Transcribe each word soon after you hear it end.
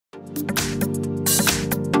In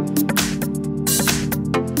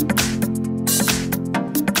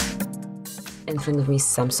front of me is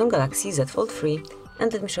Samsung Galaxy Z Fold 3,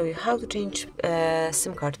 and let me show you how to change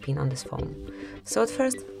SIM card pin on this phone. So at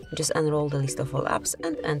first, just unroll the list of all apps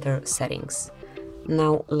and enter Settings.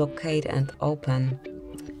 Now locate and open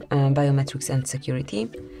Biometrics and Security,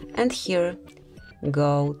 and here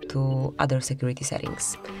go to Other Security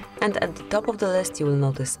Settings. And at the top of the list you will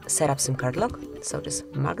notice Set up SIM card lock, so just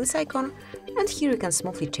mark this icon, and here you can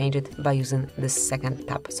smoothly change it by using this second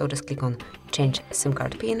tab. So just click on Change SIM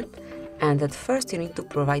card pin, and at first you need to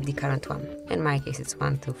provide the current one. In my case it's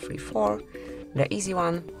 1234, the easy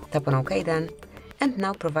one. Tap on OK then, and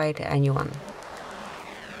now provide a new one.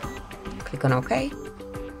 Click on OK,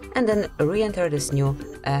 and then re-enter this new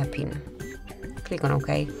pin. Click on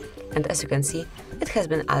OK, and as you can see, it has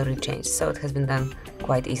been already changed, so it has been done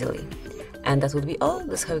quite easily. And that would be all.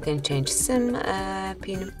 This is how you can change SIM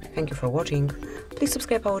pin. Thank you for watching. Please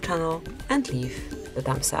subscribe our channel and leave the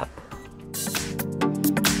thumbs up.